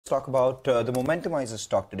talk about the Momentumisers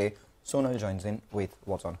stock today. Sonal joins in with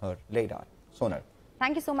what's on her radar. Sonal.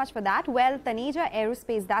 Thank you so much for that. Well, Taneja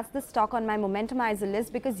Aerospace, that's the stock on my Momentumiser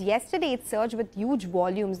list because yesterday it surged with huge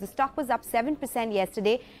volumes. The stock was up 7%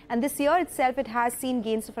 yesterday, and this year itself it has seen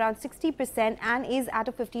gains of around 60% and is at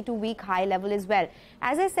a 52-week high level as well.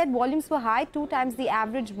 As I said, volumes were high, 2 times the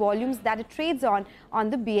average volumes that it trades on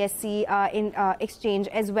the BSE exchange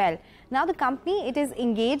as well. Now, the company, it is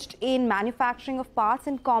engaged in manufacturing of parts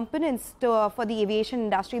and components for the aviation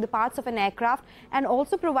industry, the parts of an aircraft, and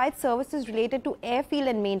also provides services related to airfield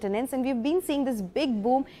and maintenance. And we've been seeing this big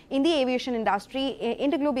boom in the aviation industry,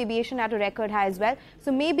 Interglobe Aviation at a record high as well.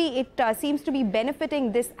 So maybe it seems to be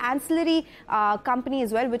benefiting this ancillary company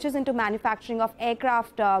as well, which is into manufacturing of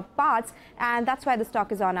aircraft parts, and that's why the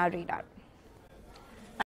stock is on our radar.